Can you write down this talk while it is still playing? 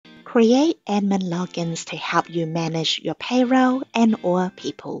Create admin logins to help you manage your payroll and/or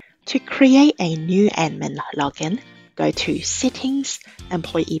people. To create a new admin login, go to Settings,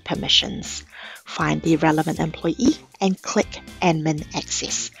 Employee Permissions. Find the relevant employee and click Admin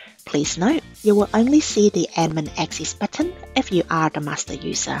Access. Please note, you will only see the Admin Access button if you are the master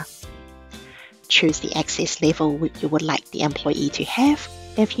user. Choose the access level you would like the employee to have.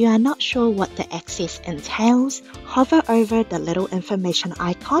 If you are not sure what the access entails, hover over the little information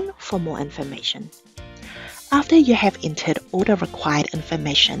icon for more information. After you have entered all the required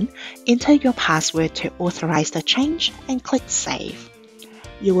information, enter your password to authorize the change and click Save.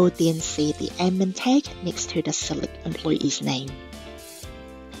 You will then see the admin tag next to the select employee's name.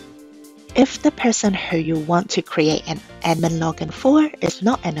 If the person who you want to create an admin login for is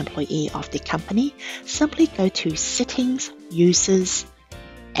not an employee of the company, simply go to Settings, Users,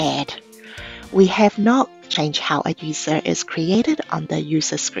 Add. We have not changed how a user is created on the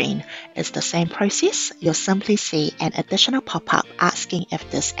user screen. It's the same process. You'll simply see an additional pop-up asking if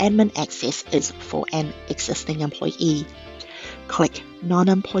this admin access is for an existing employee. Click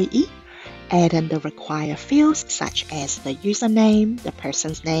Non-Employee. Add in the required fields such as the username, the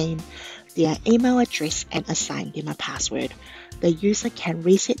person's name, their email address, and assign them a password. The user can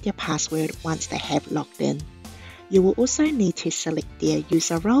reset their password once they have logged in. You will also need to select their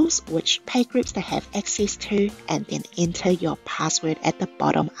user roles, which pay groups they have access to, and then enter your password at the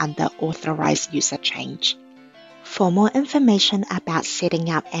bottom under Authorized User Change. For more information about setting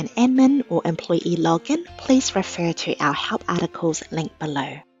up an admin or employee login, please refer to our help articles linked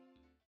below.